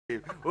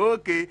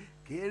Okay.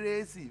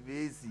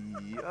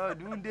 Kérésìmesì,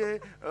 ọdún dé,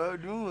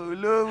 ọdún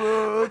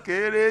olówó,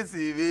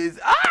 Kérésìmesì.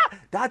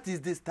 That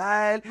is the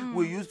style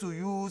we used to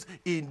use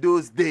in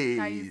those days.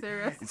 Are you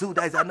serious? So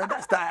that is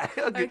another style.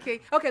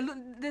 Okay. Look,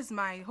 this is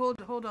mine.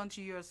 Hold on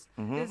to yours.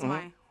 This is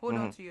mine. Hold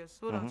on to yours.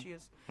 Hold on to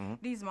yours.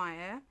 This is mine,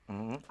 eh?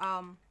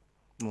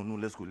 No,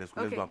 let's go. Let's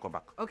go and come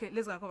back. Okay,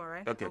 let's go and come back,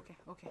 right?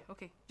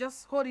 Okay.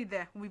 Just hold it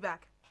there. We'll be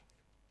back.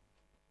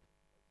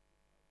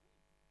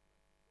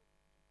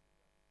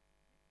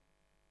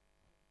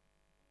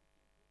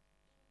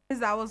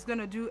 I was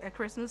gonna do a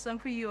Christmas song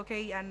for you,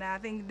 okay? And I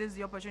think this is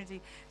the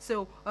opportunity.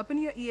 So open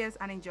your ears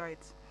and enjoy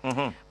it.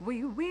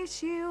 We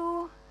wish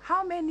you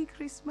how many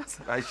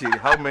Christmas? Actually,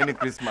 how many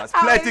Christmas?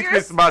 Plenty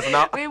Christmas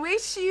now. We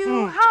wish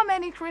you how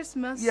many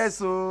Christmas? Yes,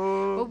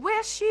 so. We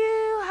wish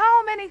you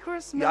how many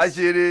Christmas?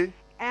 Actually.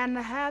 And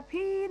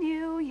Happy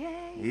New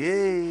Year.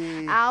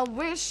 Yeah. I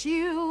wish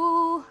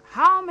you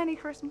how many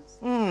Christmas?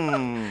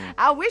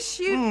 I wish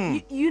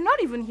you. You're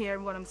not even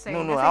hearing what I'm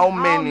saying. No. How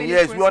many?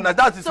 Yes, Christmas? we understand.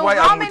 That is so why.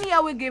 How many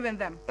are we giving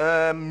them?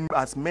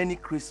 As many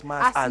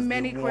Christmas as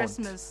many they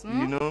Christmas. Want.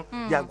 You know,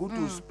 they are going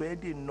to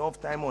spend enough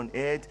time on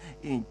earth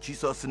in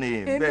Jesus'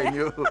 name. Then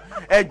you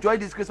enjoy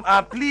this Christmas.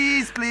 And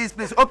please.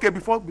 Okay,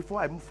 before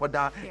I move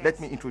further, let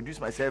me introduce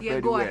myself very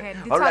go well. ahead.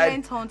 The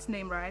talent hunt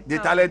name, right? The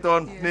talent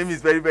hunt name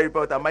is very, very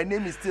important. My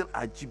name is still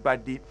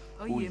Ajibade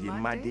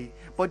Oyemade.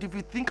 But if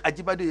you think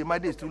Ajibade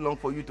Oyemade is too long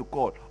for you to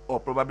call or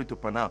probably to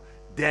pronounce,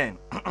 then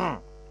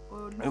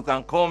you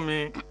can call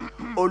me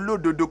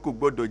Olododo kò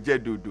gbọdọ̀ jẹ́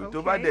dodo.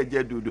 Tó bá dẹ̀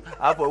jẹ́ dodo,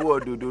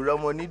 àfọwọ́ dodo,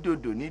 rọmọ ní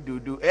dodo.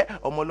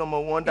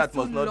 Ọmọlọ́mọ one that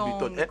must not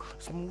be taught.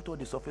 Smooth on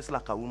the surface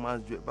like a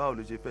woman's dress. Báwo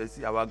ló ṣe fẹ́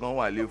sí àwa gan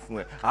wà lé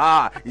fún ẹ?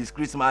 It's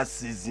Christmas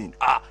season.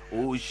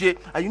 Oh shit.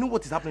 And you know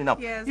what is happening now?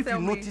 Yes, if you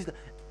notice that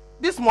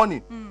this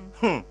morning,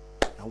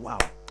 wow.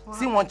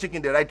 See one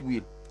chicken the right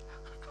wheel.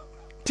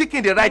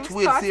 Chicken the right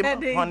way, say,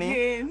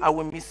 honey, I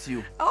will miss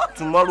you.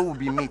 Tomorrow will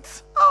be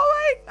meat.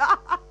 Oh my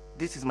God.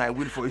 This is my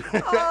will for you.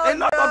 A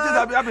lot of things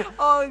have been happening.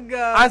 Oh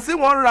God. And see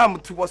one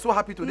ram was so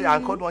happy today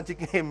and called one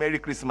chicken, hey, Merry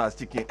Christmas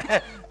chicken.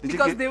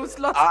 Because they will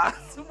slaughter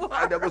tomorrow.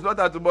 And they will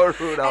slaughter tomorrow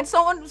now. And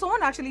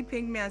someone actually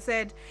pinged me and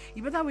said,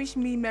 you better wish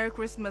me Merry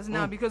Christmas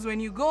now because when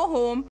you go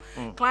home,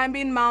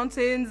 climbing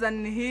mountains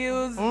and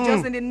hills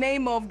just in the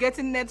name of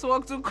getting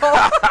network to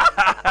call.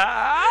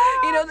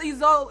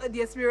 It's all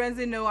the experience,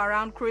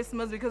 around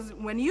Christmas because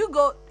when you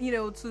go,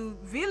 to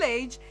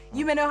village,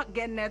 you may not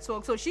get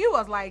network. So she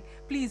was like,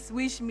 please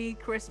wish me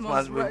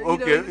Christmas.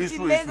 Okay, it's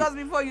true. Lagos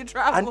before you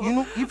travel.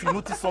 And if you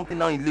notice something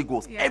now in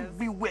Lagos,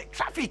 everywhere,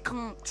 traffic.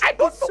 I don't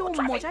know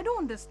so much. I don't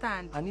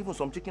understand. And even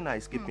some chicken are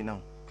escaping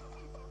now.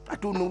 I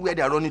don't know where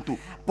they are running to,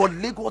 but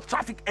Lagos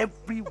traffic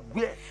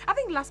everywhere. I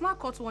think last man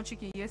caught one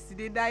chicken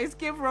yesterday that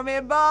escaped from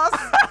a bus.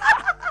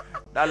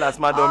 That last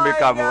man don't make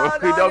a move.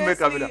 He don't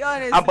make a move.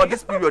 And but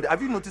this period,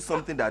 have you noticed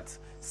something that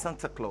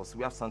Santa Claus?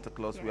 We have Santa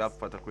Claus. We have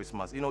Father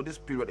Christmas. This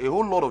period, a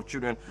whole lot of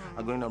children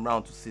are going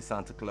around to see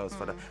Santa Claus.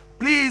 Father,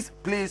 please.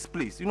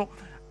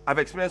 I've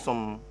experienced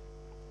some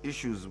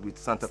issues with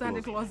Santa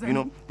Claus.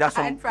 There's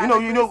some.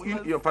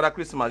 Father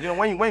Christmas.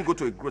 When you go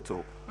to a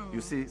grotto, you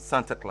see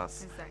Santa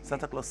Claus. Exactly.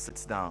 Santa Claus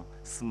sits down,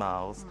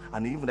 smiles,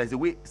 and even there's a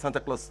way Santa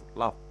Claus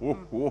laughs.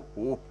 You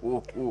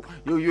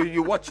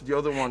watch the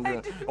other one.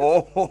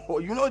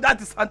 That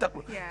is Santa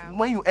Claus. Yeah.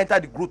 When you enter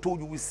the grotto,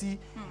 you will see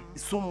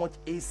so much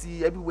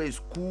AC. Everywhere is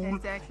cool.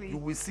 Exactly. You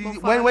will see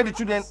when the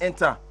children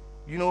enter.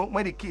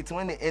 When the kids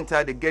they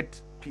enter, they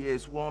get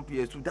PS1,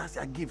 PS2. That's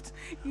their gift.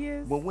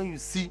 Yes. But when you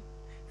see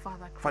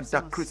Father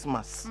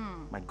Christmas,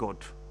 my God.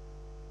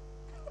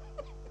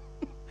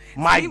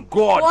 My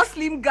God. One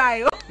slim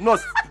guy. No,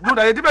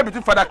 there's a difference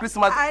between Father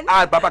Christmas and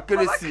Baba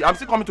Keresi. I'm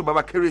still coming to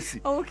Baba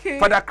Keresi. Okay.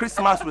 Father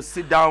Christmas will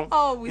sit down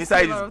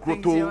inside his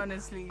grotto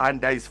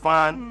and there is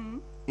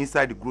fan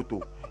inside the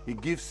grotto. He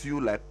gives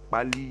you like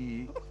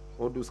pali,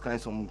 all those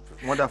kinds of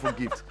wonderful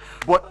gifts.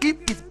 But if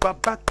it's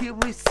Baba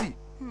Keresi,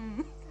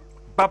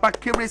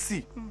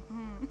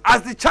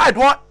 as the child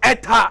won't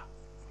enter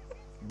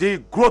the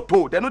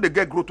grotto, they know they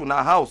get grotto in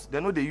our house. They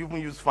know they even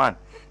use fan.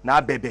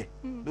 Now baby,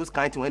 those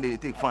kind of when they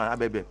take fan,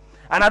 baby.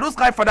 And those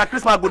kind Father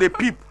Christmas go they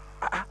peep.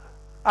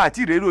 And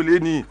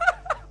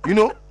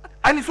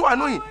it's so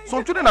annoying.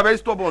 Some children are very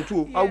stubborn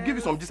too. Yes. I'll give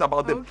you some gist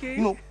about them.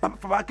 Okay.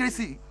 Father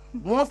Christmas,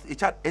 once a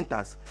child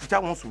enters, the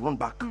child wants to run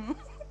back.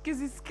 Because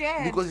he's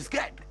scared.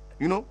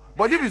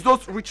 But if it's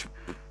those rich,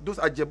 those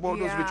Ajibade,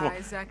 those rich ones,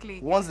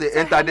 exactly. Once they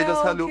enter, they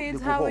just hello. Kids,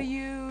 they go how home. are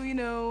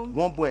you?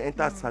 One boy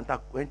enters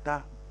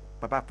enter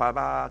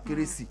Papa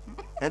Keresi,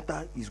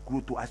 enter his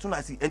grotto. As soon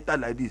as he enter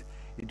like this,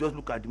 he just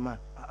look at the man.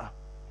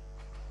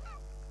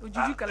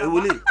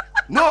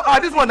 No,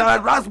 this one a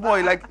ras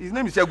boy, like his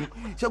name is Shegun.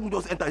 Shegun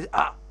just enter.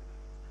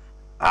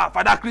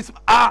 Father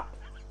Christmas.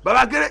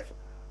 Baba Kere,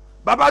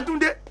 Baba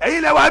Tunde.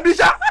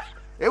 Bisha.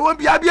 It won't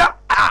be abia.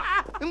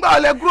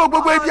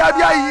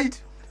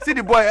 See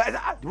the boy.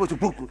 The boy to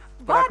book.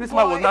 Father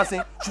Christmas was not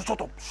saying,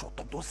 shut up,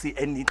 don't say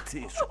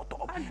anything, shut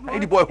up.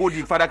 And the boy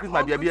holding Father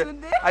Christmas be.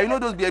 And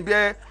those be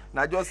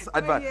now just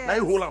advance. Now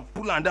you hold and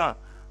pull and down.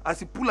 As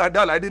he pull her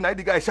down like this, now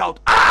the guy shout,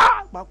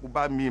 ah, Marco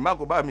buy me,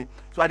 Marco buy me.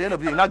 So at the end of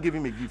the day, he now give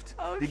him a gift.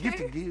 Okay. The gift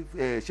he gave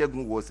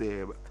Shegun was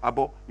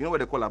abo. You know what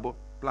they call abo?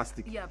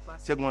 Plastic. Yeah,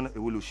 plastic. Shegun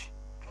Ewoloshi.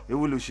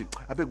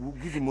 I beg, we'll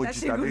give him more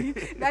gist. That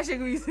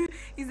Shegun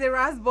is a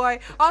Ras boy.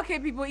 Okay,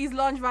 people, it's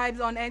Lunch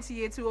Vibes on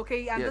NTA 2,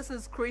 okay? And this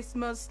is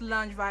Christmas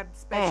Lunch Vibe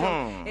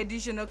special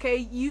edition,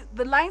 okay?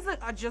 The lines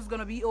are just going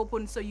to be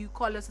open, so you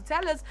call us to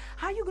tell us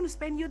how you're going to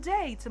spend your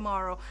day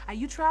tomorrow. Are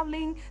you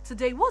traveling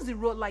today? What's the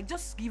road like?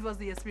 Just give us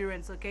the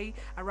experience, okay?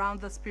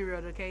 Around this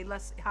period, okay?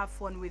 Let's have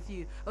fun with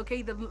you,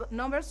 okay? The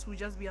numbers will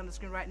just be on the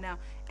screen right now,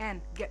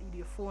 and get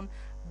your phone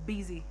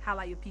busy.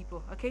 Holla your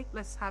people, okay?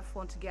 Let's have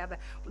fun together.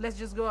 Let's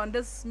just go on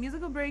this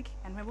musical break,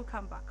 and when we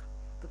come back,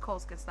 the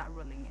calls can start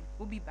rolling in.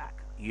 We'll be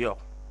back. Yo.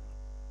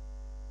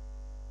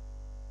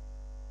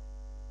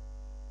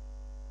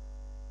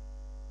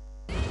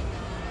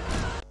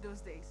 Those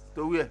days.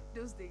 So where?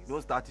 Those days.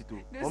 Don't start it too.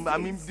 Those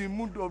I'm in days. the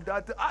mood of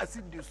that. I see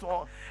the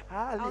song.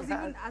 I was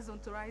even as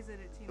authorizing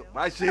it, you know.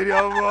 My shady,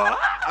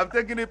 I'm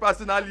taking it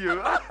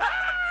personally.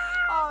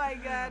 Oh my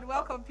God!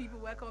 Welcome, people.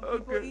 Welcome,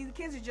 people. Okay. In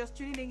case you're just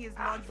tuning in, it's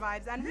Lunch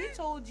Vibes, and we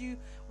told you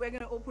we're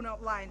gonna open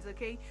up lines.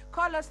 Okay,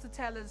 call us to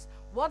tell us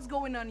what's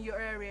going on in your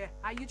area.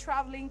 Are you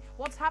traveling?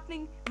 What's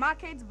happening?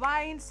 Markets,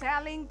 buying,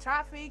 selling,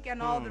 traffic,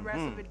 and all the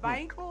rest of it.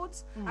 Buying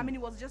clothes. I mean,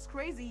 it was just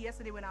crazy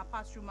yesterday when I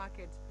passed through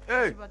market.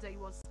 Hey. But it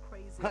was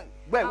crazy.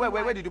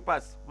 Where did you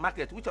pass?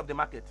 Market. Which of the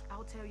market?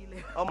 I'll tell you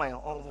later. Oh my!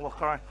 Oh,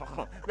 correct.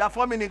 You are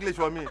forming English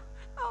for me.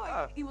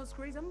 Oh, it was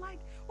crazy. I'm like,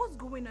 what's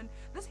going on?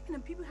 This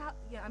even people have.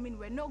 Yeah, I mean,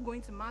 we're not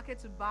going to market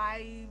to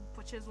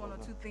purchase one or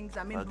two things.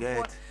 I mean,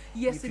 before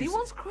yesterday it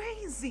was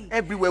crazy.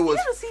 Everywhere was. You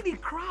had to see the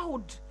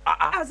crowd.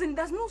 As in,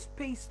 there's no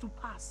space to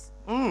pass.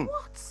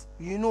 What?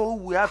 You know,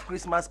 we have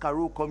Christmas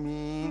carol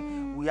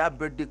coming, we have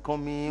birthday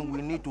coming,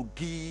 we need to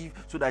give,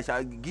 so that I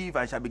shall give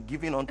and shall be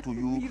given unto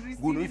you.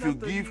 Good, if you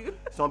give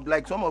some,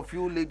 like some of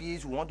you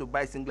ladies who want to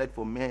buy singlet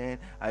for men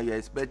and you're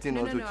expecting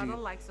no, also I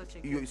don't like such a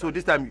gift. So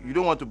this time you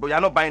don't want to, but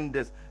you're not buying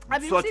this.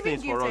 I've been such receiving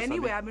things gifts for us.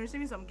 anyway. I've been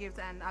receiving some gifts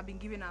and I've been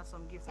giving out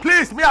some gifts.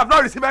 Please, me, I've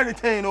not received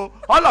anything, you know.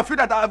 All of you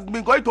that have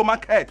been going to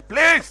market,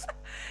 please,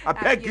 I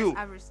beg you.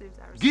 I've received.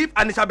 Give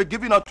and it shall be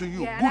given out to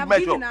you. Yeah, good and I'm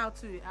measure. Giving out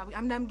too.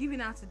 I'm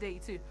giving out today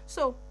too.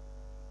 So,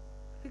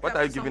 what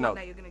are you giving out?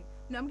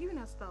 No, I'm giving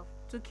out stuff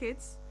to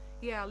kids.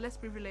 Yeah, less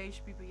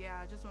privileged people.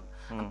 Yeah, I just want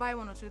to buy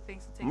one or two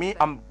things to take. Me,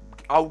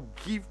 I'll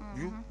give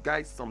you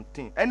guys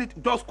something. And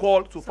just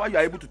call so far you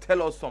are able to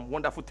tell us some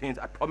wonderful things.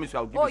 I promise you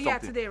I'll give you something. Oh yeah,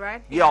 today,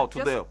 right? Yeah,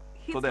 today.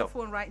 Hit the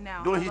phone right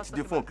now. Don't hit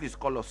the phone, please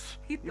call us.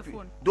 Hit the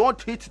phone.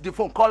 Don't hit the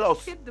phone, call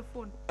us. Hit the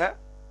phone.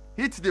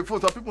 Hit the phone.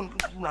 Some people,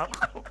 you know,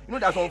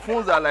 there's some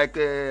phones that are like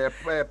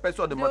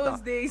person on the matter.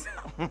 Those days.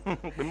 Oh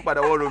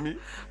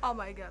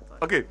my God.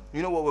 Okay,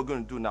 you know what we're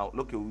going to do now?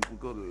 Look, we're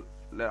going to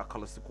let our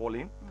callers to call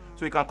in.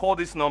 So you can call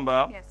this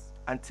number. Yes.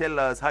 And tell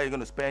us how you're going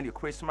to spend your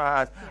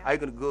Christmas. Yeah. Are you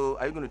going to go?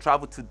 Are you going to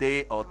travel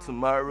today or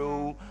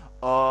tomorrow?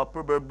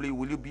 Probably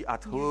will you be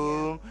at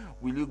home?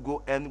 Will you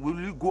go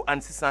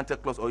and see Santa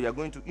Claus, or you're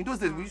going to? In those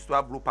days we used to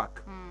have road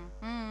park.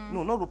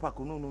 No, not road park.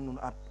 No.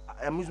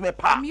 Amusement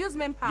park.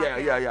 Amusement park.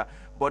 Yeah.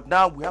 But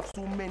now we have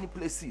so many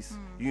places,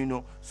 you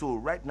know. So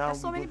right now there's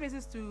so many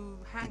places to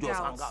hang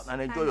out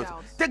and enjoy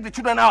yourself. Take the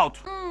children out.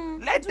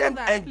 Let them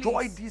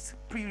enjoy please. This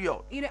period.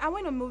 You know, I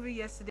went to a movie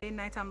yesterday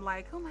night. I'm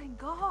like, oh my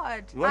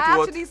God.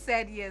 I actually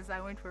said yes. I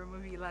went for a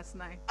movie last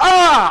night.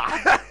 All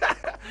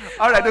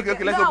right.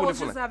 Okay. Let's open the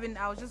phone.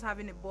 I was just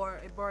having a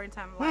boring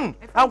time. Like,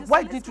 and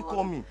why didn't you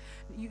call me?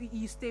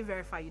 You stay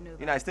verified, you know.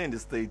 You know, I stay in the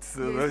States,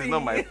 so it's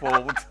not my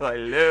fault.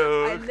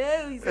 Hello. I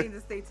know he's in the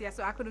States, yeah,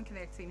 so I couldn't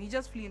connect him. He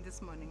just flew in this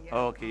morning, yeah.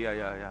 Oh, okay,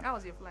 yeah. How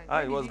was your flight?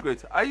 It was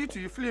great.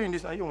 You flew in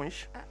this and you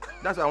wish?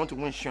 That's why I want to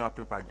wish you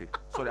happy birthday.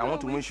 Sorry, I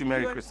want to wish you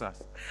Merry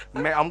Christmas.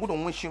 I'm going to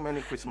wish you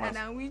Merry Christmas. And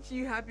I wish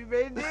you happy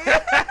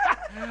birthday.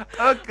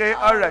 Okay,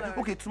 all right. Lord.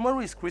 Okay, tomorrow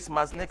is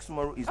Christmas. Next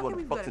tomorrow is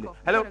what? Fuck today.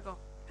 Hello?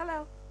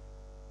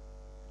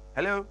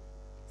 Hello?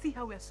 See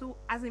how we are so,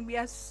 as in we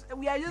are just...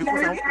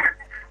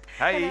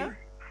 Hi.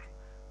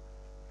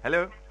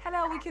 Hello?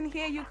 Hello, we can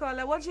hear you,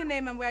 caller. What's your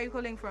name and where are you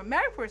calling from?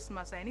 Merry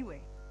Christmas,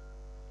 anyway.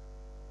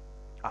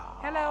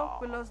 Hello,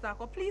 we lost that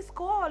call. Please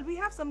call. We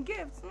have some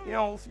gifts.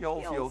 Yes.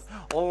 Well,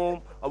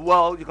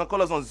 you can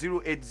call us on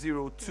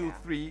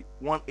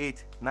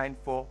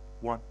 08023189411.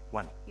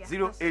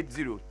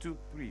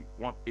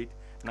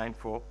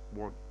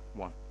 08023189411.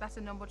 That's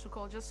the number to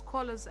call. Just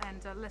call us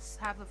and let's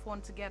have the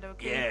fun together,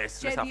 okay? Yes.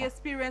 Share the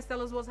experience.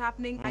 Tell us what's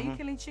happening. Are you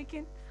killing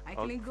chicken? Are you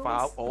killing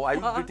goats? Or are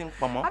you eating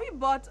mama? Have you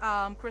bought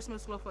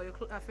Christmas clothes for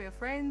your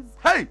friends?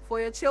 Hey! For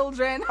your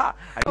children? For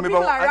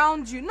people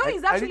around you? No,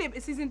 it's actually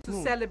a season to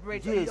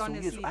celebrate. Yes,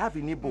 honestly. Yes. I have a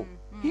neighbor.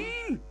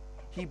 He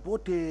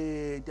bought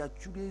their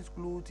children's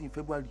clothes in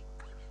February.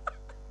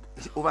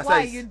 oversized.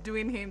 Why are you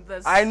doing him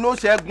this? I know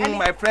Shegun,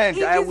 my friend.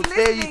 I will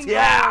say it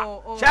here.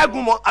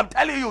 Shegun, I'm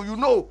telling you, you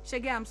know.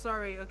 Shege, I'm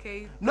sorry,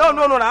 okay? No,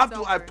 I have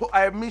to.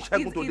 I meet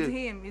Shegun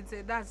today. It's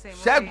him. That's him.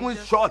 Shegun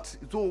is short,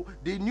 so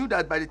they knew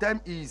that by the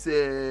time it's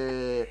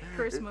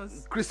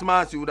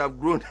Christmas, he would have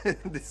grown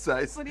this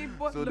size. So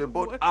they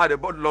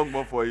bought long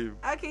one for him.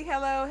 Okay,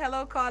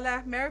 hello,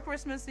 caller. Merry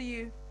Christmas to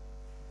you.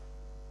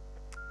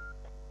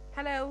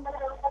 Hello.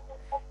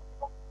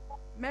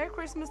 Merry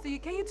Christmas to you.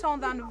 Can you turn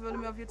down the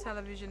volume of your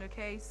television,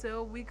 okay?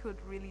 So we could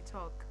really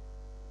talk.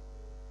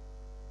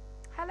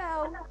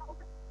 Hello.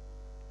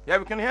 Yeah,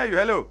 we can hear you.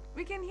 Hello.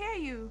 We can hear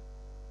you.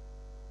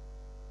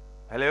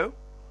 Hello?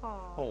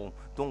 Oh,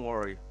 don't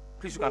worry.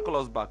 Please, you can call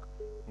us back.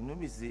 You know,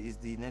 it's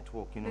the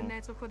network, you know. The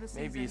network for the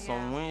season, maybe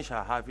some winch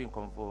are having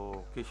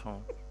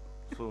convocation.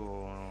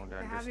 So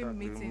they're having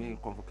meeting.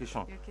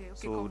 Convocation. Okay,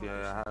 so they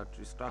are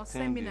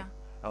distracting.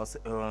 No,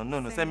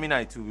 seminar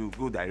it will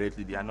go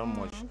directly. They are not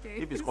much.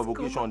 Okay. If it's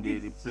convocation,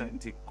 they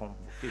plenty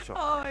convocation.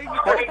 Oh my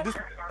God.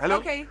 Hello?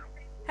 Okay.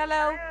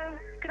 Hello.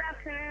 Good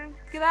afternoon.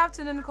 Good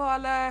afternoon,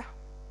 caller.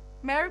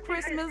 Merry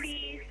Christmas.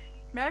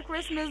 Merry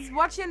Christmas.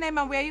 What's your name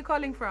and where are you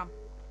calling from?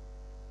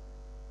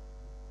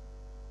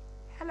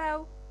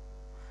 Hello.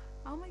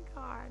 Oh my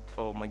God.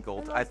 Oh my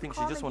God. I think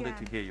she just wanted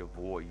to hear your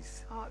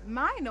voice.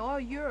 Mine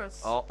or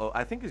yours? Oh,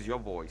 I think it's your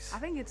voice. I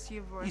think it's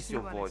your voice. It's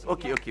your voice.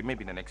 Okay,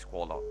 maybe the next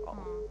caller.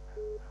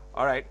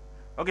 All right.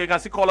 Okay, you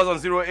can see callers on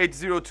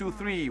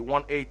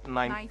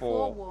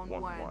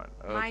 08023189411.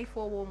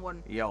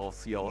 9411.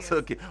 Yes.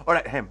 Okay. All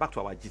right, back to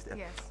our gist.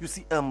 Yes. You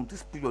see,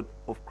 this period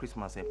of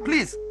Christmas,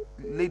 please,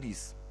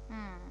 ladies,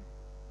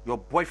 your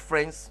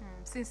boyfriends.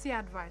 Sincere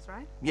advice,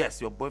 right? Yes,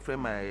 your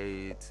boyfriend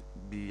might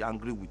be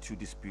angry with you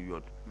this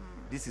period.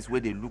 This is where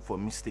they look for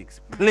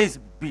mistakes. Please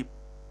be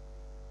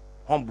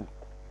humble.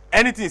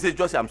 Anything you say,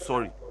 just say, I'm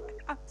sorry.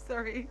 I'm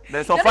sorry.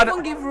 Then don't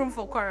even give room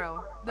for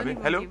quarrel. Don't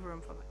even give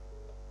room for that.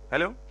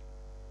 Hello?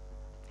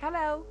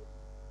 Hello?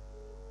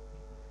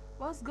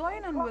 What's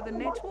going on with the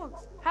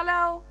networks?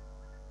 Hello?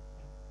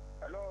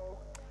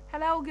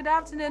 Hello, good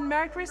afternoon.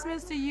 Merry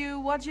Christmas to you.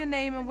 What's your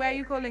name and where are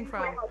you calling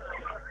from?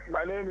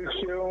 My name is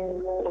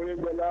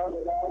Oyemade.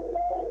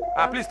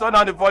 Please turn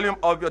down the volume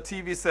of your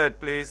TV set,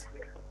 please.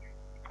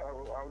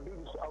 I'll do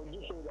so.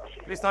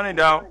 Please turn it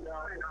down.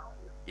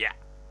 Yeah.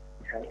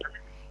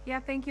 Yeah,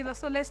 thank you.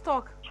 So let's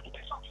talk.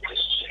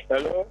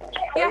 Hello?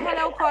 Yeah,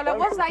 hello, caller.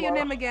 What's that your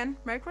name again?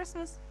 Merry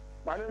Christmas.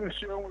 My name is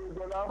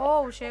Oyemade.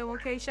 Oh, Sheon.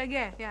 Okay,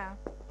 Shage. Yeah.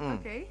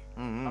 Okay.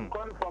 I'm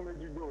calling from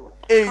Ajibade.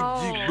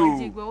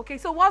 Ajibade. Okay,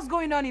 so what's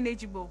going on in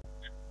Ajibade?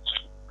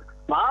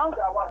 Ma'am?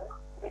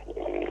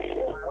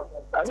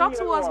 Talk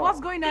to us. What's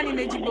going on in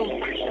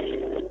Ajibade?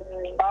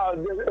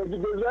 It's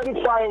very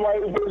fine.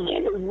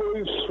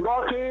 It's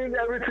working.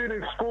 Everything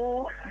is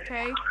cool.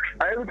 Okay.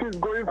 Everything's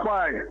going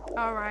fine.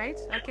 All right.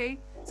 Okay.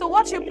 So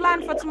what's your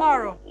plan for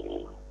tomorrow?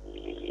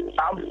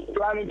 I'm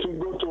planning to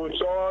go to a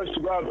church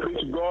to go and pray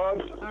to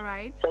God. All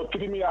right. For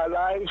keeping me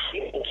alive.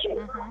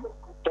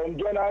 From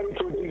January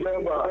to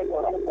December.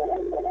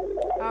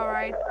 All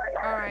right.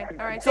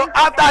 So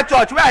after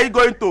church, where are you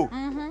going to?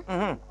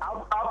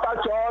 After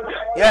church,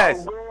 yes.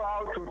 I'll go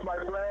out with my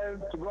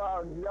friends to go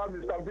out and have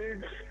Mr.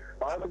 Biggs.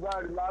 I'll go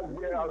and relax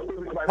there. I'll stay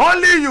with my friends.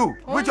 Only you?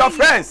 With your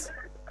friends?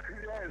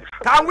 Yes.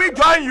 Can we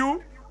join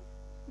you?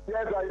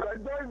 Yes, you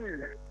can join me.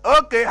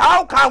 Okay,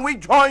 how can we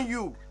join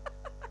you?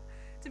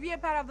 To be a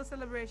part of the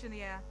celebration,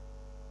 yeah.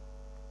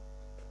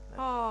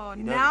 Oh,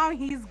 now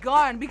he's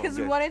gone because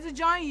we wanted to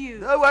join you.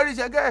 No worries,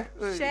 Shege.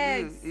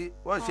 Shakes.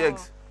 What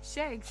Shakes?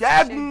 Shakes.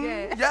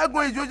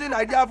 Shagun is using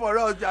idea for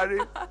us,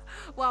 Jerry.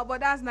 Well, but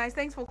that's nice.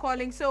 Thanks for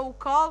calling. So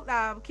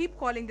keep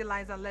calling the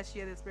lines and let's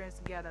share the experience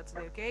together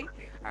today, okay?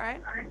 All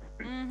right.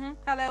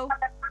 Hello.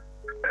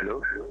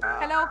 Hello.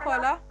 Hello,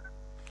 caller.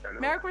 Hello.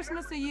 Merry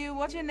Christmas to you.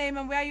 What's your name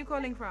and where are you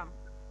calling from?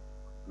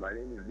 My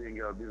name is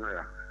Benga.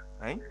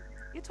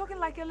 You're talking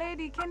like a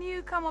lady. Can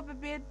you come up a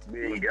bit?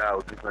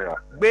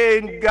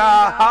 Benga,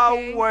 how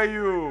are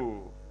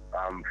you?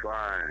 I'm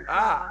fine.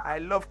 I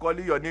love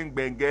calling your name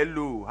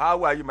Bengelu.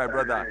 How are you, my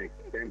brother?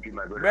 Thank you,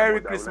 my brother.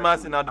 Merry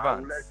Christmas in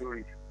advance.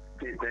 Thank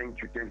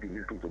you.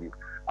 Listen to me.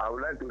 I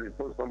would like to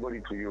report somebody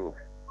to you.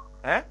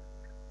 Eh?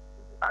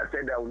 I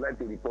said I would like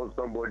to report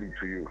somebody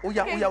to you. Oh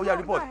yeah,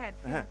 report. Go ahead.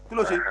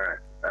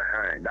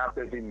 That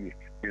person is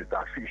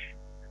Mr. Fish.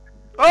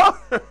 Oh,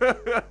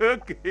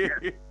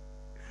 okay.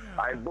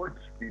 I bought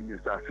the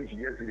Mr. Fish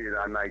yesterday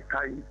and I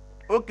tied.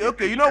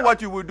 Okay. You know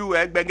what you will do,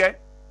 Benge?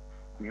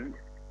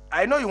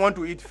 I know you want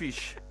to eat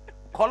fish.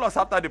 Call us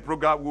after the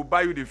program. We'll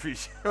buy you the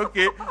fish.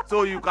 Okay?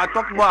 So you can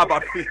talk more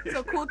about fish.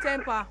 So cool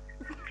temper.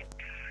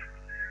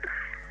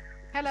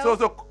 Hello.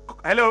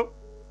 Hello.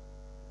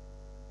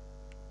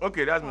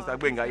 Okay, that's Mr.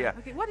 Benga. Yeah.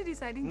 Okay. What did he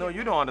say? No,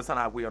 you don't understand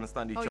how we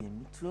understand each other.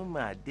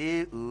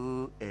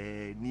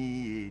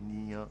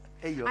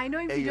 Ayo. I know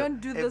if you Ayo.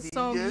 don't do the Every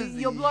song, Josie,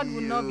 your blood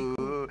will not be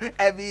cool.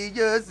 Every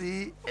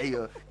Josie.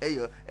 Ayo.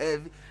 Ayo.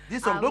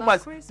 This song, I don't love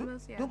go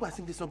Christmas, yeah. don't go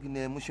sing this song in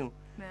emotion.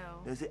 No.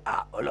 They say,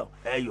 hold on,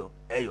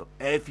 ayo,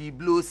 every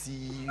blow see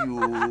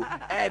you,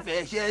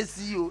 every share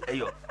see you,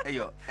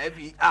 ayo,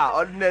 every,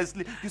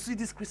 honestly, you see,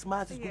 this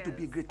Christmas is going to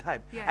be a great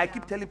time. Yeah, I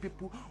keep telling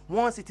people,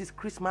 once it is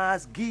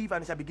Christmas, give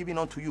and it shall be given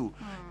unto you.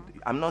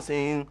 I'm not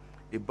saying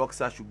a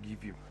boxer should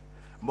give you.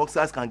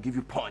 Boxers can give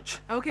you punch.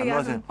 Okay,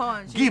 as in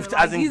punch. Gift,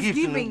 like as in he's gift.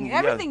 giving.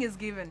 Yes. Everything is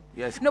given.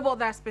 Yes. No, but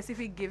there are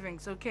specific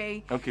givings,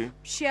 okay? Okay.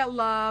 Share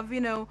love,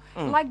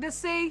 Like they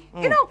say,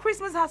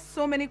 Christmas has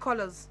so many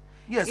colors.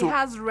 Yes. It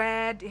has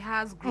red, it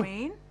has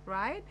green,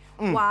 right?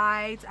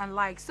 White and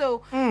like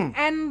so.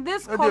 And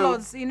these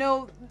colors,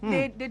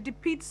 they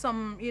depict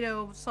some,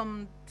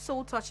 some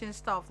soul touching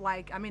stuff.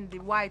 Like, I mean, the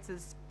white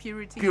is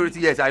purity. Purity,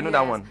 yes, I know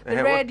that one.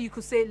 The red, you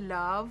could say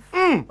love.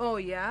 Oh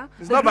yeah.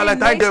 It's The not green,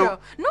 Valentine's Day. nature.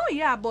 No,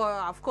 yeah,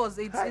 but of course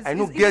it's I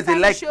know it's girls they time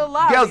to like show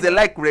love, girls they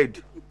like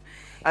red,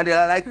 and they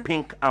like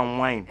pink and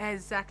wine.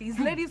 Exactly, it's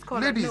ladies'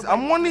 color. Ladies, Nobody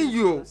I'm warning knows.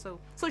 you.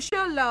 So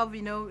show love.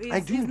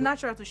 It's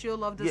natural to show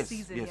love this Yes,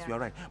 season. yes, yeah. you're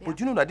right. Yeah. But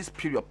you know that this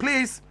period,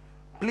 please,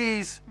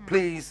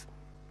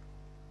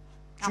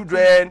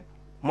 children,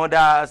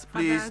 mothers,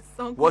 please Fathers,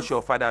 uncles. watch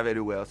your father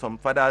very well. Some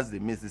fathers they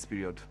miss this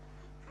period.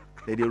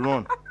 They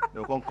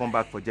come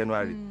back for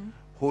January.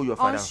 Hold your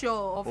father.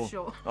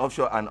 Offshore.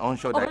 Offshore and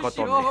onshore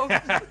dichotomy. Offshore.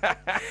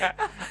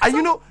 And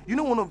you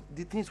know one of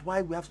the things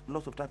why we have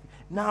lots of traffic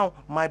now.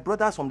 My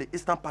brothers from the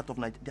eastern part of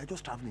Nigeria, they are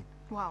just traveling.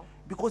 Wow.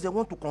 Because they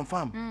want to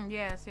confirm.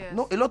 Yes.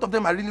 No, a lot of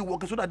them are really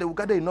working so that they will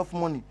gather enough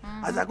money.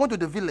 As they go to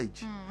the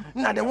village,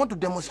 now they want to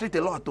demonstrate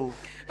a lot.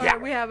 Yeah.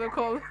 We have a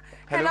call.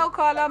 Hello,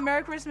 caller.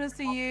 Merry Christmas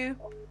to you.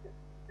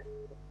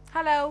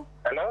 Hello.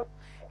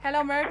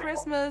 Hello. Merry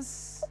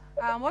Christmas.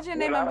 What's your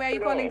name and where are you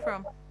calling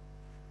from?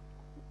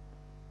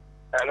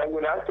 Hello,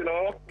 good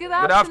afternoon. Good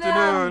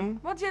afternoon.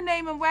 What's your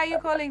name and where are you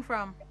calling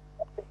from?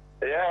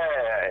 Yeah,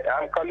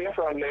 I'm calling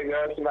from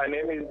Lagos. My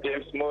name is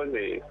James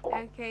Moses.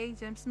 Okay,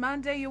 James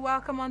Monday, you're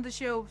welcome on the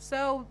show.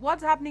 So,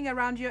 what's happening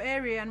around your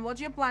area and what's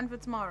your plan for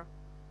tomorrow?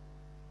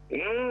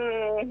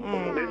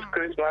 This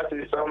Christmas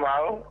is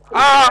somehow.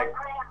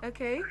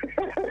 Okay.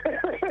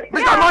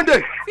 Mr.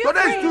 Monday, Feel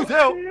today is free.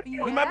 Tuesday.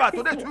 Yeah. Remember,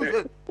 today is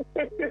Tuesday.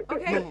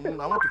 Okay.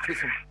 No, I want to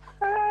face him.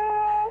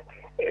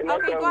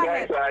 Okay, go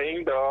ahead. Guys are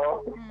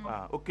indoor.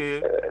 Okay.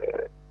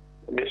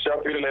 The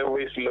shopping level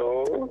is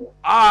low.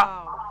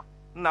 Wow.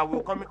 Now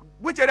we'll come.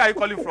 Which area are you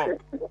calling from?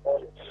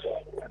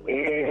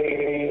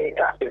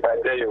 If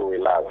I tell you, we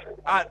laugh.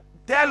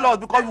 Tell us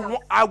because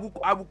I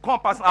will come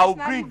past. I will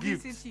bring Personally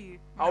visit gifts. you.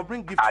 I will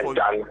bring gifts for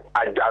you.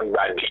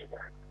 Ajibade.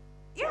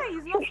 Yeah,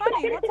 he's not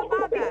funny. What's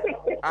about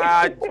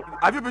that?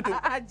 Have you been to?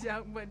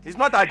 Ajibade. It's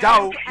not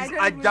Ajao. I It's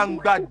don't even-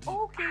 Ajangbadi.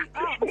 Okay.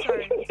 I'm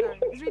sorry.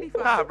 It's really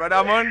fun.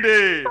 Brother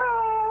Monday.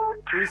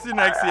 We'll see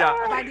next year.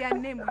 By their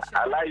name, we I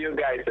shall. like you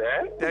guys,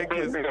 eh? Thank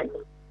you.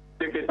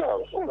 Take it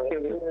off.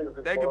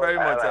 Thank you very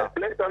much, sir.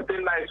 Play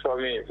something nice for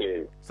me,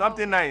 please.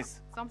 Something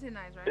nice. Something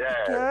nice, right?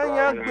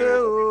 Yeah.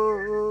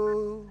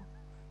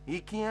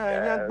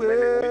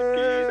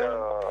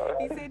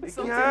 He said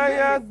something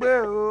nice.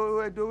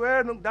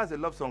 That's a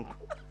love song.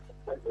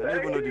 I don't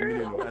even know the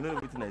meaning. I don't know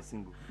everything I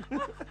sing. All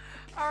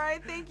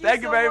right, thank you.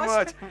 Thank you so very much,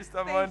 much,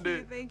 Mr.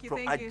 Monday. Thank you. From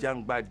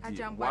Ajangbadi.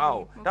 Ajangbadi,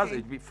 Wow, that's a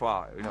okay. bit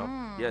far.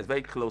 Yes,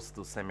 very close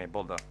to Seme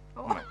Boulder.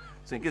 Oh.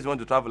 So in case you want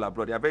to travel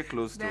abroad, they are very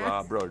close to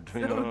That's abroad.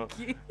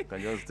 okay. You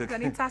can just It's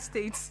an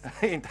interstate.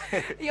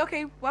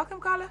 Okay, welcome,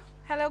 caller.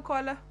 Hello,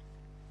 caller.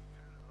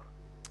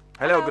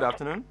 Hello, good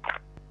afternoon.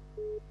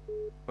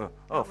 We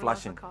lost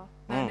flashing. the call.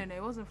 No,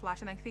 it wasn't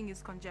flashing. I think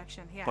it's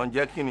conjunction. Yeah.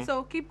 Conjecting.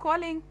 So keep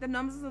calling. The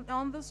numbers are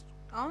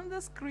on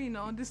the screen,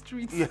 on the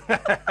streets.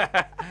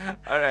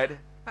 All right.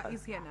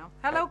 He's here now.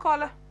 Hello,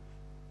 caller.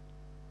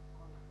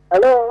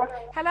 Hello.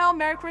 Hello,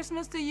 Merry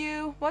Christmas to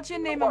you. What's your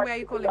name and where are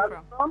you calling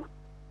from?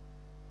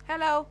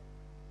 Hello.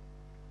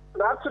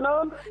 Good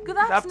afternoon. Good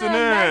afternoon.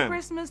 Merry afternoon.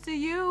 Christmas to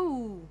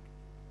you.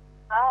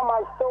 I'm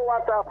a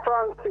Stowata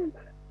Francis.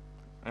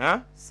 Huh?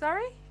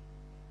 Sorry?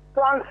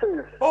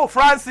 Francis Oh,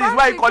 Francis, where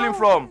are you calling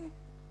from?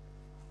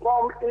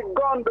 from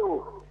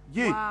Igondo.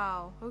 Yeah.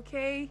 Wow.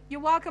 Okay. You're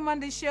welcome on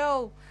the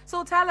show.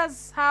 So tell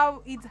us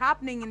how it's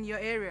happening in your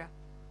area.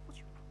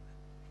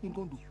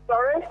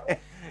 Sorry?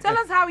 Tell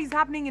us how it's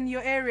happening in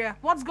your area.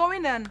 What's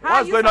going on? How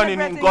What's are you going on in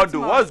celebrating Ngodo?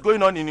 tomorrow? What's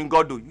going on in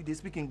Ngodo? You they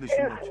speak English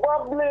too much. It's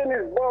bubbling.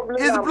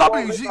 It's and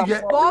bubbling. You see, and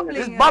yeah. Bubbling.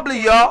 It's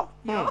bubbling, yo.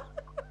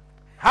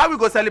 How you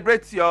go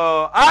celebrate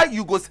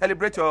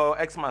your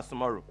Xmas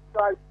tomorrow?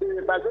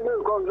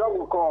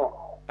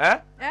 Eh?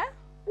 Eh?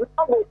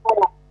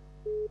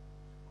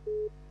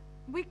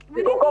 We You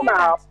didn't come hear that.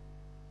 out.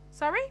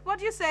 Sorry? What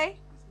do you say?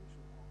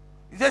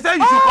 They say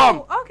you should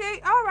come.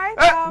 Okay. All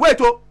right. Wait,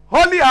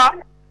 holy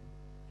her.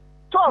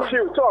 Talk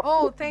you.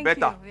 Oh, thank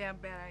Better. you. Yeah,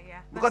 better. Yeah.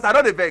 Because I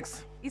don't dey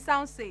vex. It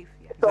sounds safe.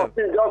 Yeah. Talk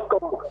you. Just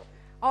come.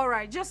 All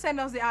right. Just send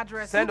us the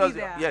address. Send We'll us. be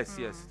there. Yes,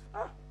 yes.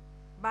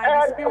 By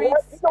the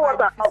spirits. You know what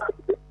by I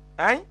the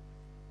have? Eh?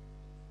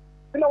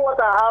 You know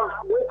what I have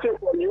waiting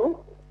for you?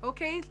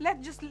 Okay,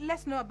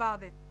 let's know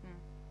about it.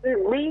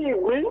 Igbi.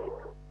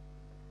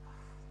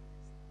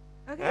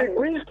 Okay.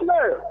 Igbi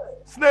snail.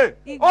 Snail.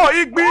 Igbi. Oh,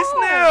 Igbi Oh.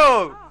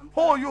 snail.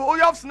 Oh, you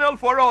have snail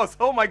for us.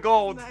 Oh my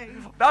God. Nice.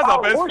 That's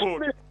our best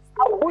food.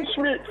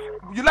 Bushmeat.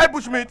 You like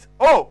bushmeat?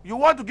 Oh, you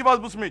want to give us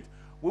bushmeat?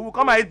 We will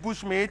come and eat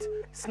bushmeat,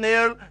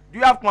 snail. Do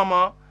you have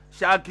mama?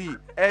 Shaki,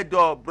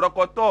 edo,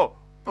 brokoto.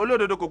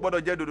 Olododo ko gbodo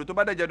je dodo. To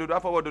ba de je dodo,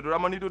 afowo dodo,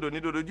 ramoni dodo, ni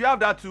dodo. Do you have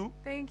that too?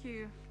 Thank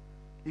you.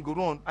 He go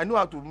run. I know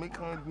how to make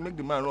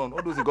the man run.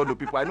 All those Igbo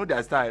people, I know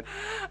their style.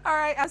 All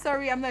right, I'm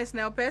sorry, I'm not a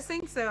snail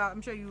person, so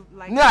I'm sure you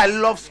like. No, I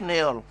love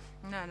snail.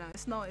 No,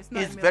 it's not. It's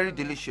not. It's very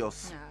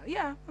delicious. No,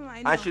 yeah,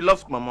 I know. And she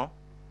loves mama.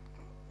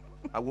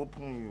 I will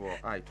open your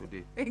eye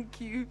today.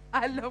 Thank you.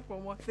 I love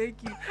Momo.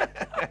 Thank you.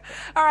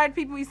 All right,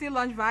 people, we see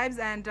lunch vibes,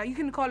 and you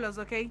can call us,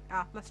 okay?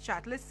 Let's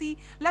chat. Let's see.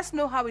 Let's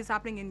know how it's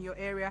happening in your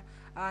area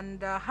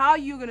and how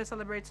you're going to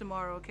celebrate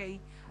tomorrow, okay?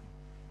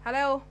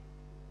 Hello?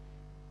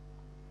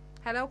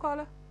 Hello,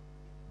 caller?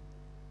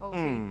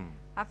 Okay.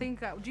 I think,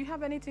 do you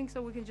have anything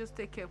so we can just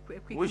take a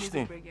quick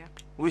music break? Yeah.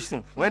 Which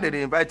thing? When did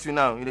they invite you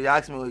now? You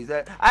ask me, he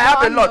said, I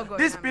have a lot.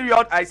 This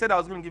period, I said I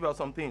was going to give you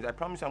some things. I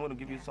promise you I'm going to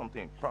give you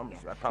something. Promise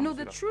you. I promise No,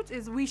 the truth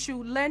is we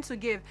should learn to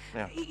give.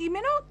 Yeah.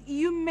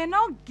 You may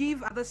not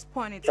give at this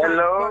point in time.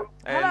 Hello?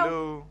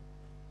 Hello.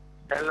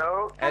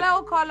 Hello?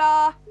 Hello,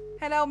 caller.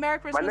 Hello, Merry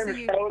My Christmas name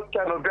to is you.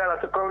 Oscar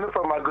Nobiara to come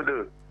from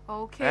Magodo.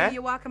 Okay,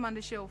 you're welcome on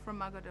the show from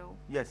Magodo.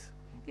 Yes.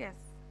 Yes.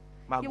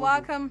 Magodo. You're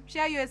welcome.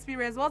 Share your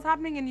experience. What's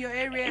happening in your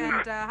area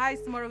and how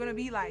is tomorrow going to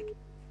be like?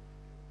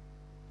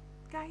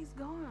 Guy's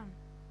gone.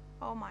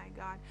 Oh my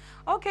God.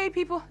 Okay,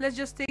 people, let's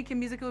just take a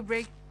musical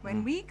break.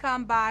 When we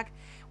come back,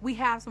 we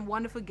have some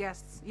wonderful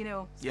guests,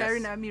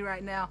 staring at me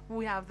right now.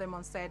 We have them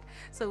on set.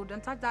 So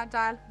don't touch that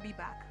dial. Be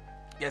back.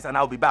 Yes, and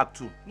I'll be back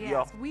too.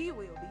 Yes, we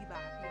will be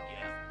back.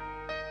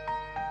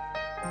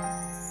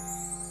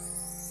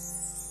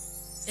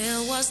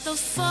 It was the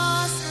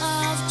 4th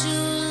of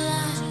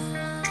July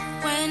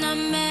when I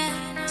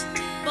met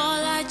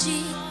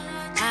Bolaji.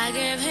 I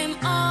gave him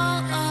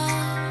all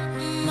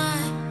of my,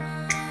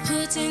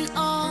 putting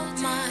all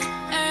my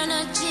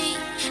energy.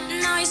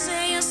 Now I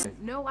say yes.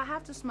 No, I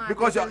have to smile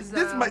Because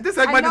this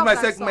segment is my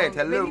segment.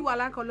 Song. Hello. Baby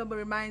Wala Colombo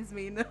reminds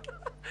me.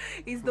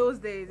 It's those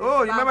days.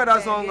 Oh, you remember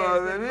that song? Yes.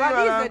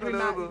 But this is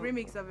the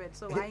remix of it,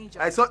 so I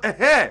enjoy. I saw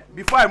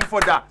before I move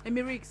further. A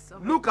remix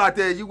of Look at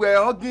you were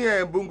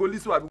hugging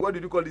Bongoliso. What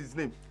did you call his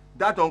name?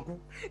 That uncle.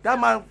 That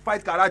man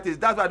fight karate.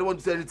 That's why I don't want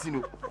to say anything.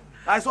 No.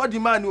 I saw the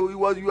man who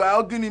you are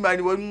hugging him and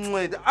he was.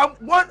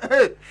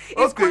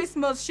 It's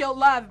Christmas, show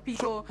love,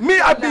 people. So, me,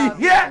 I've been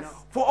here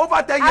for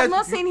over 10 years. I've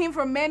not seen him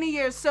for many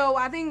years, so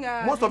I think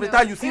most of the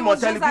time you see him on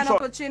television. It was just an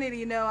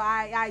opportunity,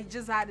 I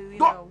just had to,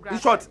 in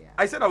short,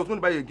 I said I was going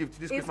to buy you a gift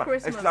this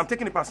Christmas. I'm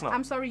taking it personal.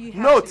 I'm sorry you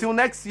have No, to. till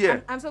next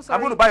year. I'm so sorry.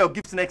 I'm going to buy your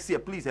gifts next year,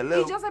 please. Hello.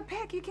 It's just a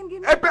peck. You can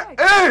give me a peck.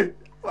 Hey!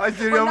 But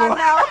not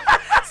now.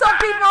 So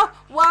people,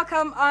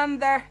 welcome on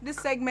there. This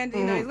segment,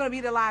 it's going to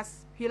be the last.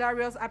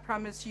 Hilarious, I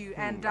promise you.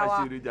 And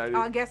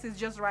our guest is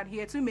just right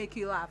here to make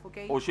you laugh,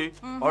 okay? Oshé?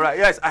 All right,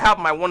 yes, I have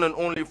my one and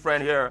only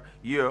friend here.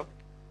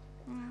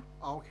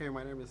 Okay,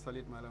 my name is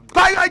Solid Malam.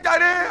 I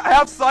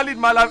have Solid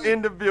Malam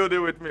in the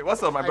building with me.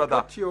 What's up, my brother?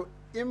 I got your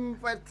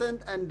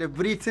important and the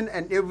breathing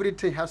and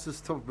everything has to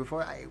stop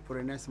before I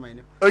pronounce my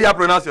name. Oh, yeah,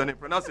 pronounce your name.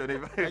 Pronounce your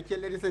name. Okay,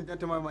 ladies and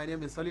gentlemen, my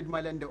name is Solid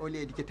Malam, the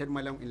only educated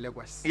Malam in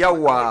Lagos. Yeah,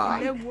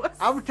 wow.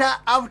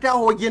 After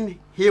hugging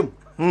him.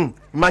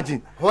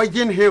 Imagine.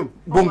 Hugging him.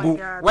 Bongo.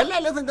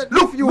 Well, listen to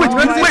look, you. wait.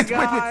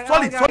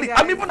 Solid.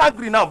 I'm even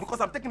angry now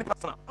because I'm taking it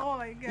personal. Oh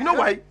my God. You know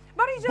why?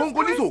 But it's just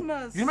Bongo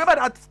Christmas. You remember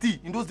that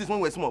tea in those days when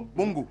we were small?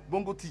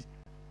 Bongo tea.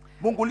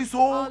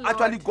 Bongoliso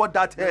actually got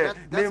that hair.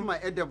 That's my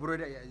elder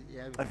brother.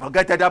 Yeah. I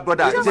forget that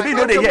brother. You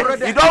know they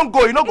hear. You don't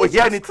go. You don't go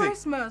hear anything.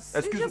 Christmas.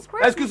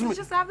 Excuse me.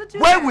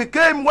 When we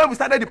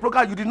started the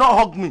program, you did not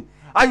hug me,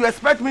 and you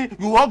expect me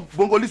you hug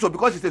Bongoliso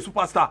because he's a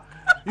superstar.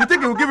 You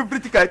think he will give you free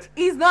ticket?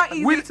 It's not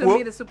easy to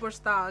be the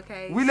superstar,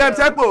 okay? William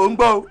Sekbo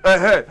Ngbo.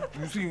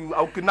 You see,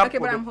 I'll kidnap. Okay,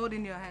 but I'm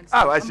holding your hands.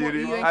 I see.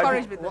 You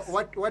encourage with this.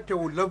 What a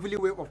lovely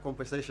way of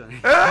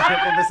conversation.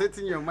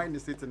 Conversating your mind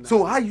is sitting.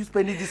 So how are you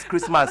spending this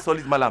Christmas,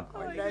 Solid Malam?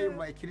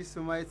 My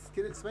Christmas,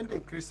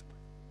 spending Christmas.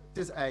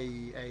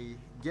 I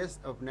guess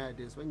of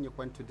nowadays when you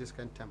want to this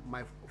kind of time.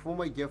 My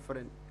former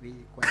girlfriend, we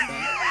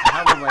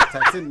have about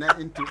 13 now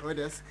into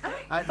others.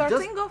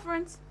 13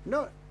 girlfriends?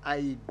 No,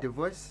 I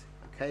divorced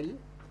Kylie.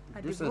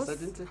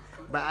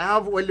 But I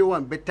have only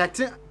one. But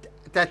 13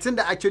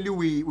 that actually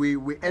we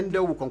end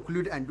up, we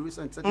conclude and do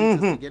some certain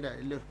things together.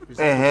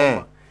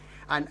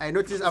 And I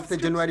noticed after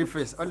January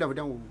 1st, all of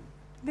them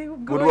they will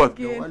go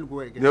again.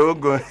 They will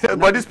go.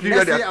 But this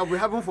period, next year I'll be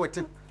having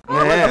 14.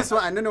 This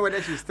one, I don't know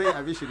whether she's staying.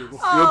 I wish she go.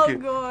 Okay.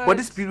 But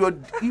this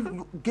period, if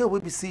you get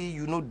what we see,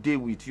 day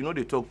with,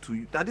 they talk to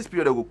you. At this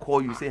period, they will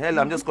call you, say, "Hell,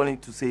 I'm just calling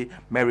to say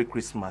Merry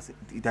Christmas."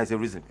 It has a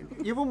reason.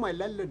 Even my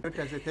landlord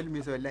daughters tell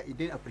me so. Like, he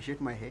didn't appreciate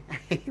my hair.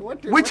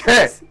 Which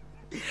hair?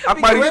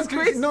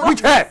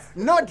 Which hair?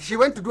 No, she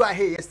went to do her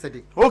hair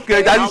yesterday.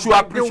 Okay, that you should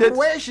appreciate. The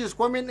way she's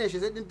coming in, she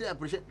said, "Didn't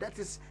appreciate." That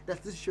is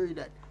show you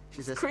that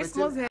She's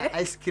Christmas expecting hair.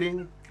 ice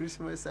cream,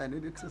 Christmas, and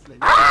it's just like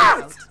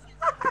Ah!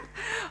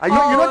 you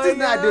Oh, notice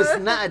yeah.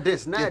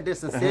 nowadays,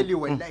 sincerely,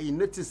 you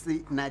notice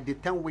now the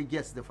time we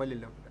get the fall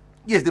in love.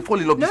 Yes, they fall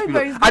in love No, this but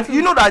period. it's And good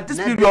you to- know that this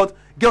Nah, period,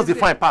 girls they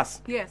find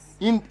pass. Yes.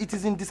 It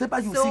is in December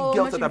you So see girls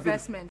much that have been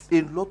investment.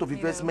 a lot of You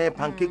know, investment.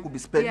 Pancake will be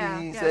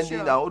spending, Yeah, sending, sure.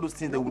 and all those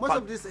things. They will Most pack.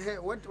 of this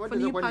hair, what For do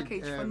they new call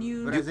package, it? for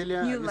new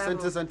Brazilian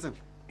level. something.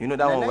 You know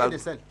that one. Nana, they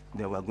sell.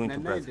 They were going to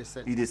Nana, price. they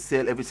sell. They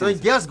sell So everything.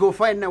 girls go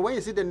find now. When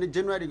you see them in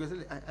January, you go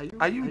say,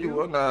 Are you the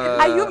one?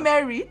 Are you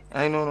married?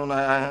 I know, no,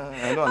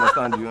 I don't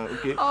understand you.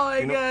 Okay. Oh my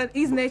You know, God,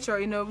 it's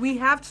nature. We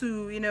have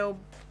to,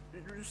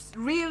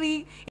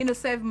 really,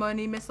 save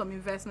money, make some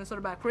investments, so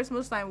that by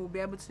Christmas time we'll be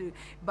able to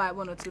buy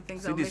one or two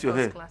things See that will this make your us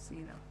hair?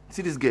 classy.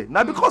 See this girl.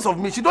 Now because of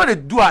me, she don't dey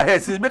do her hair.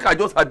 Since make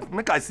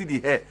her see the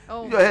hair.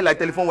 Oh Your hair my like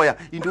telephone wire.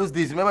 In those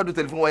days, remember do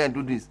telephone wire and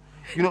do this.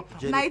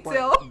 Night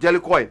tail. Jelly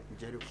coil.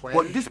 Jerry Quay.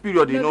 But this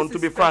period, No, this to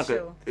is be frank,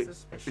 special. it- This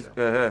is it's special.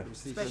 You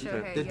see, Special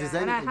hair, the yeah.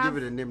 design, And I give have-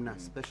 it a name now.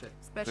 Special.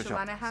 Special,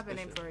 and I have a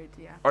name for it.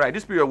 Yeah. all right.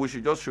 This period we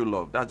should just show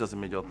love. That's just a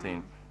major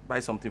thing. Buy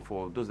something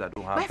for those that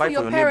don't have. Buy for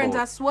your your parents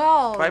neighbor. as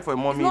well. Buy for your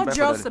mommy, It's not buy for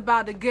just daddy.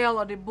 about the girl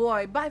or the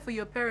boy. Buy for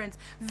your parents.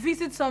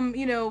 Visit some,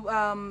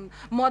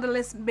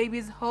 motherless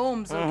babies'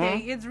 homes. Okay,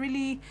 it's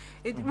really,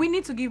 we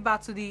need to give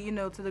back to the,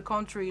 to the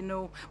country.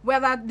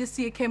 Whether this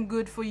year came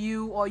good for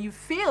you or you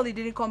feel it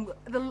didn't come.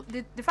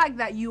 The fact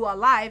that you are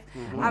alive,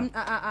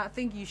 I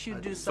think you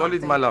should do something.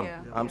 Solid malam. Yeah.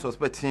 I'm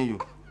suspecting you.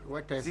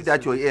 What else See is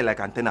that it? your ear like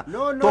antenna.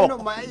 No,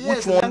 Talk. my ear Which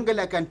is one? longer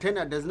like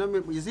antenna. Does not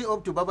mean. Is it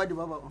up to Baba the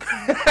Baba?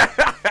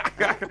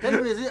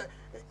 Tell me, is it?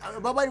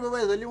 Baba the Baba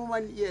is the only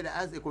one ear that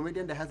has a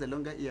comedian that has a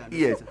longer ear.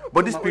 Yes.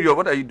 But this period,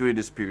 what are you doing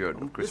this period?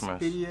 This Christmas.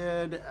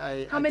 period,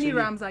 How many actually-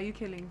 rams are you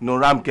killing? No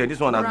ram care. This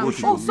one has Ram.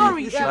 bush. Oh,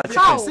 sorry, Chicken.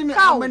 cow. See me,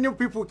 how many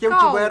people came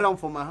Cow. to buy ram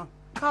for my house?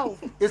 Cow.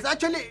 It's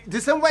actually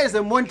December is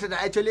a month that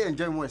I actually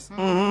enjoy most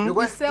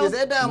because sell it's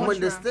either I'm on the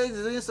much ram. stage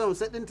doing some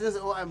certain things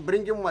or I'm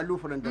bringing Malu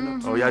for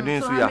the Oh, you are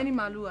doing So how many suya.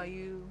 malu are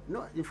you?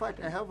 No, in fact,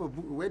 I have a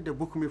book where they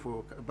book me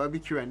for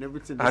barbecue and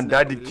everything. And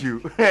That's daddy not-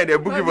 Q. They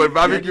booking for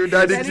barbecue,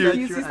 daddy Daddy Q,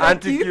 Q, sister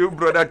auntie Q. Q,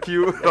 brother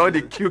Q, all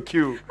the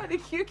QQ. Oh, the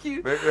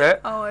cute. Eh?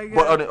 Oh my God.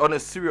 But on a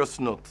serious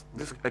note,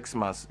 this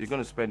Xmas, you're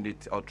going to spend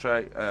it, or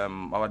try, I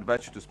would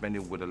advise you to spend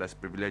it with the less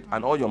privileged.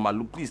 And all your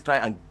malu, please try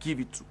and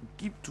give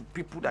to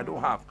people that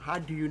don't have. How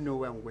do you know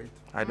where I'm going?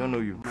 I don't know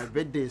you. My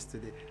birthday is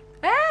today.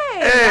 Hey,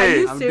 Hey! are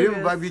you I'm serious?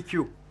 doing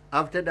barbecue.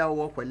 After that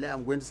work,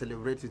 I'm going to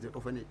celebrate with the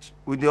orphanage.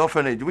 With the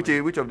orphanage,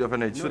 which of the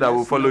orphanage, so No, that we'll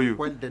let's follow not you.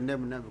 call the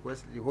name now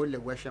because the whole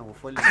Washam will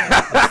follow.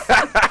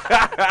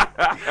 Oh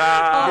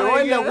The my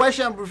whole God.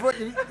 Washam before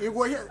you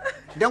go here,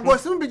 then go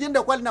soon begin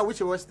the call now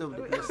which was the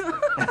place.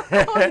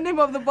 What's the name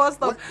of the bus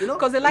stop? You know,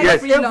 Because they like Yes.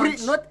 free every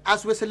lunch. not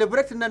as we're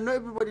celebrating now, not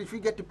everybody if you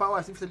get the power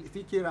as if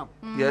you kill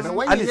Yes. But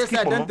when And you it's just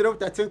I keep don't on. drop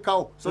 13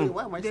 cow. Sorry,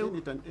 why am I They- saying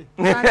it on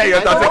You're I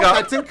talking drop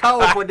about. 13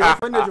 cow for the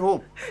orphanage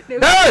home. They-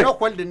 Hey! Not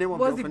call the name of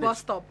What's the the orphanage. bus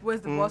stop?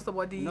 Where's the bus stop?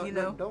 Or the, No, you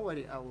no, know? don't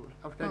worry. I will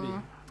after the.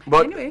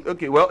 But Anyway.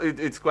 okay, well,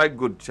 it's quite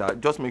good.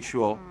 Just make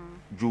sure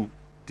you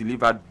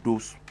deliver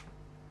those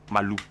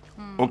malu.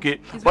 Okay,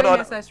 It's but very on-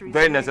 necessary.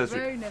 Very today. necessary.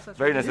 Very necessary.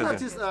 Very You necessary.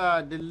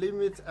 notice the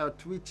limit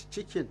at which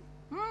chicken.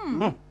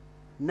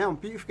 Now,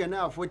 if you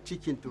cannot afford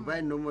chicken to buy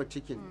no more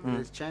chicken,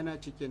 there's China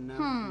chicken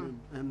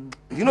now.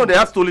 You know they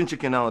have stolen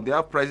chicken now. They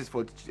have prices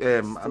for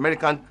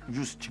American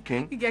used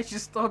chicken, You guys should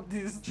stop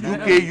this.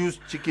 UK used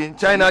chicken,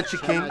 China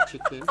chicken, China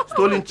chicken.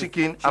 stolen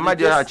chicken,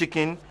 Ahmadiyya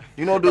chicken.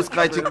 You know those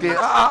kind of chicken.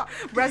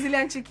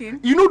 Brazilian chicken.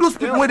 You know those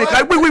people Yeah, when they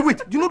what? carry.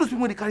 Wait. You know those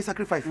people when they carry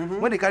sacrifice.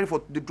 When they carry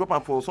for the drop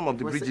and for some of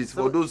the Was it bridges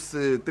so- for those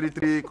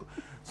 3.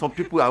 Some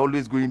people are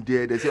always going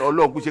there. They say, "Oh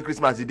Lord, good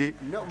Christmas today."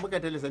 No, I'm going to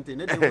tell you something.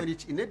 Not they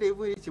even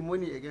reach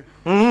money again.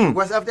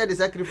 Because after the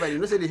sacrifice, you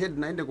know, say they had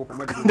 9 they go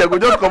come out. They go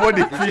just come out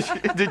the fish,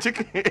 the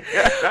chicken.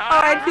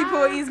 All right,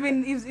 people.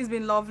 It's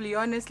been lovely.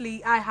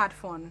 Honestly, I had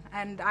fun,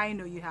 and I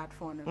know you had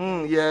fun.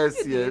 Yes,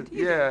 You did,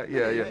 you yeah.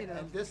 did.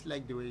 I just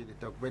like the way they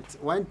talk. But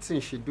one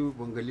thing she do,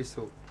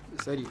 Bongaliso,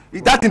 sorry.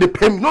 Is that in the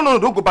pen? No,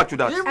 don't go back to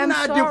that. Even I'm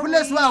at the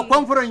place where I sorry.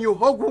 come from, you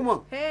hug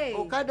woman. Hey.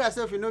 Okada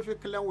herself, you know, if you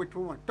clan with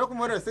woman. Talk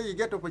more and say you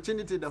get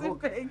opportunity to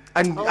hug.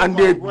 And Oh and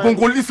my the God.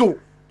 Bongoliso,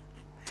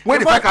 where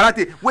they fight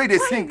karate, where they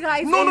Why sing. you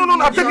guys No, hate I'm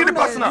me? taking it You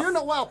personal.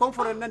 know where I come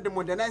from and then they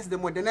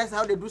modernize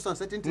how they do some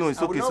certain things. No, it's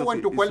I okay. would It's not okay.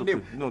 want to it's call okay.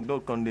 them. No,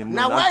 don't condemn.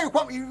 Now no, why you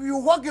come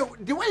you hug him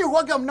the way you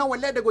hug him now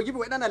let they go give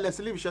you another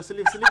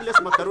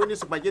sleeveless macaroni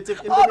spaghetti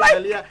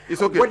Indomie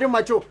It's okay. body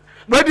macho.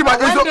 Ready, my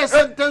When they it's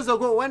said 10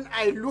 ago when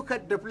I look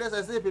at the place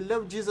I say if you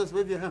love Jesus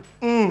wave your hand.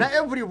 Now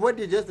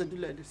everybody just do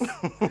like this.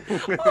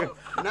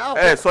 Now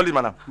Hey, solid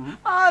man.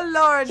 Oh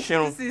Lord,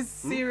 Shiru. this is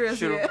serious.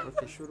 Shiru. Yeah.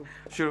 okay, sure.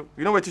 Shuru,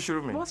 you know what you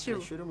shuru mean? What's you?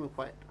 Sure me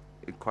quiet.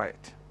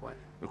 Quiet. Quiet.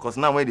 Because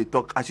now when they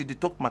talk, as you they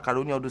talk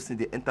macaroni, all those things,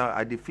 they enter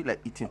and they feel like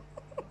eating.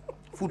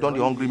 Food don't they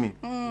hungry me.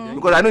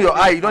 Because I know your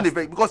eye, you don't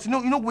because you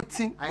know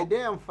waiting. I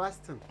dare am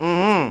fasting.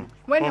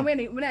 When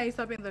are you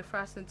stopping the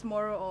fasting?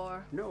 Tomorrow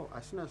or? No,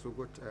 as soon as we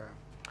got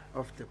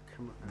off the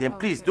camera. Then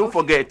please Okay, don't okay.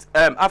 forget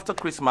after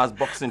Christmas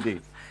Boxing Day,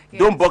 Yes.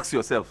 don't box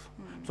yourself.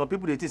 Some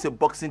people they think say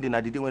boxing day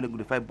na the day when they go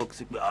to fight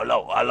boxing.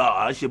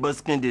 Allah, she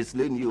boxing dey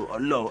slaying you.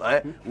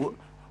 Allah,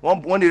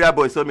 One area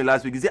boy saw me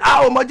last week. He said,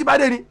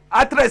 Ajibade ni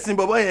actress in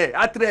bobo here,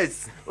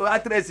 actress.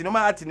 Actress, you know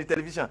my act in the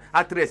television.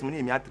 Actress,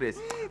 me actress.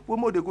 What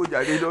more they go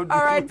there?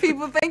 All right,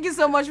 people, thank you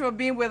so much for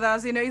being with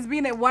us. You know, it's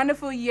been a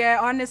wonderful year,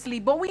 honestly.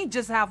 But we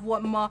just have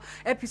one more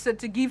episode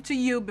to give to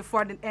you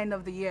before the end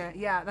of the year.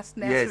 Yeah, that's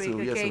next week,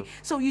 okay? Yes,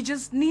 so you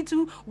just need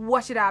to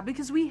watch it out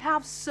because we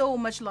have so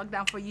much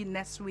lockdown for you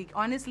next week.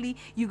 Honestly,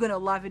 you're gonna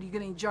love it. You're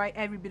gonna enjoy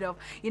every bit of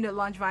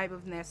launch vibe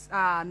of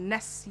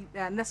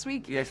next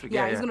week. Yes,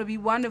 yeah, it's gonna be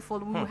wonderful.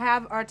 We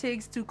have our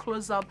takes to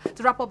close up,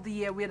 to wrap up the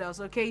year with us,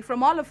 okay?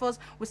 From all of us,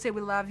 we say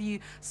we love you.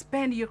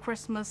 Spend your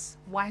Christmas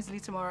wisely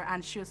tomorrow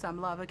and show some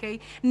love,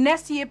 okay?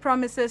 Next year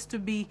promises to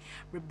be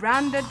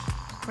rebranded,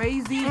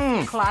 crazy,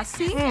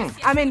 classy.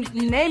 I mean,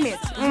 name it.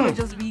 It's gonna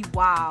just be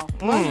wow.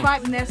 Launch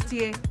vibe next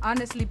year,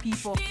 honestly,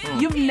 people,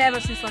 you've never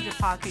seen such a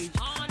package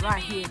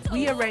right here.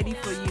 We are ready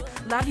for you.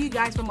 Love you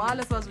guys. From all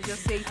of us, we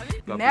just say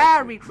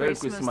Merry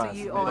Christmas to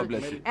you all.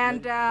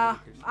 And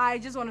I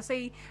just want to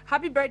say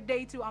happy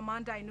birthday to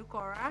Amanda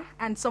Inukora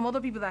and some other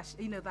people that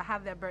that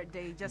have their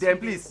birthday. Just then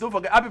please don't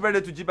forget happy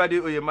birthday to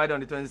Ajibade Oyemade on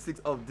the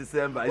 26th of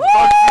December. It's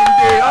Boxing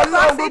Day.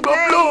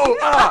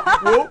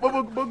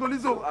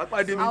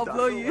 I'll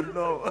blow you.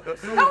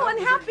 Oh, and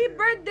happy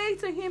birthday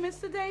to him. It's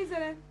today,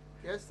 isn't it?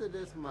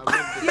 Yesterday's my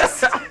birthday.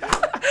 Yes. All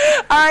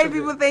right,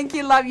 people. Thank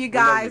you. Love you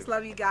guys.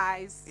 Love you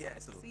guys.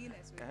 Yes. See you next.